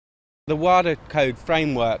The WADA code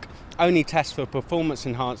framework only tests for performance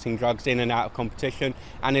enhancing drugs in and out of competition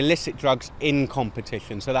and illicit drugs in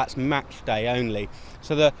competition, so that's match day only.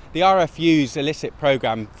 So the RFU's illicit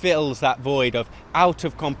programme fills that void of out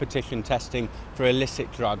of competition testing for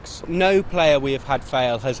illicit drugs. No player we have had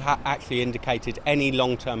fail has actually indicated any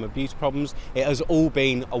long-term abuse problems. It has all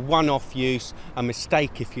been a one-off use, a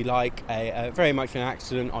mistake if you like, very much an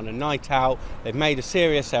accident on a night out. They've made a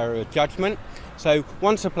serious error of judgment. So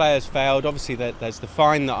once a player's failed, obviously there's the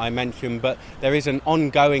fine that I mentioned, but there is an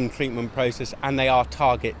ongoing treatment process and they are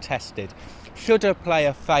target tested. Should a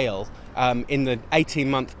player fail in the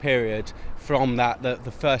 18-month period from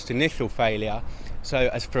the first initial failure, so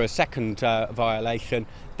as for a second violation,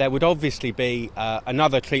 there would obviously be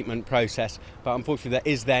another treatment process, but unfortunately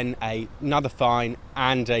there is then another fine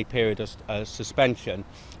and a period of suspension.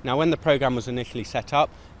 Now, when the programme was initially set up,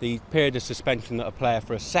 the period of suspension that a player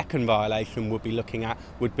for a second violation would be looking at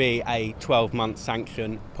would be a 12-month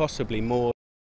sanction, possibly more.